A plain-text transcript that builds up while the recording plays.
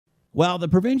While the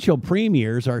provincial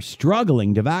premiers are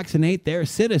struggling to vaccinate their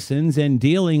citizens and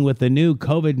dealing with the new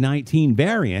COVID-19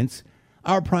 variants,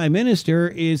 our Prime Minister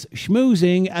is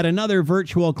schmoozing at another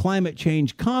virtual climate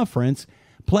change conference,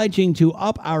 pledging to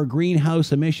up our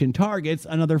greenhouse emission targets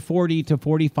another 40 to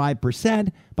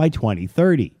 45% by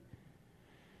 2030.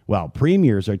 While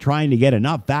premiers are trying to get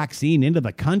enough vaccine into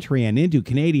the country and into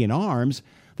Canadian arms,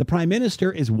 the Prime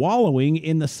Minister is wallowing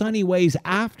in the sunny ways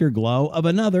afterglow of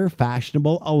another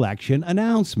fashionable election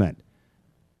announcement.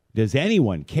 Does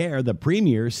anyone care the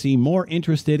premiers seem more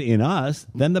interested in us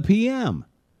than the PM?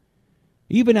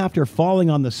 Even after falling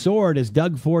on the sword as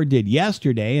Doug Ford did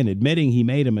yesterday and admitting he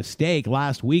made a mistake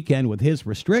last weekend with his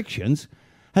restrictions,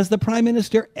 has the Prime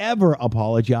Minister ever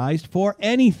apologized for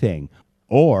anything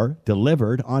or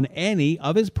delivered on any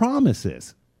of his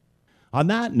promises? On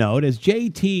that note, as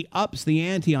JT ups the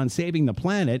ante on saving the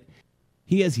planet,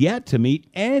 he has yet to meet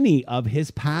any of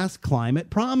his past climate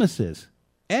promises.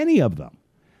 Any of them.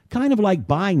 Kind of like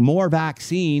buying more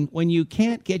vaccine when you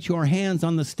can't get your hands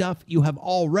on the stuff you have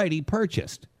already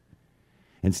purchased.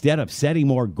 Instead of setting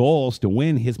more goals to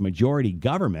win his majority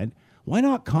government, why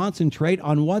not concentrate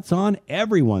on what's on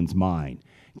everyone's mind?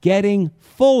 Getting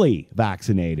fully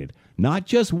vaccinated, not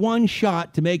just one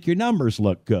shot to make your numbers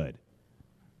look good.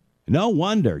 No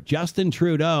wonder Justin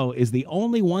Trudeau is the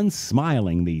only one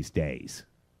smiling these days.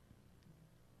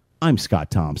 I'm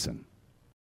Scott Thompson.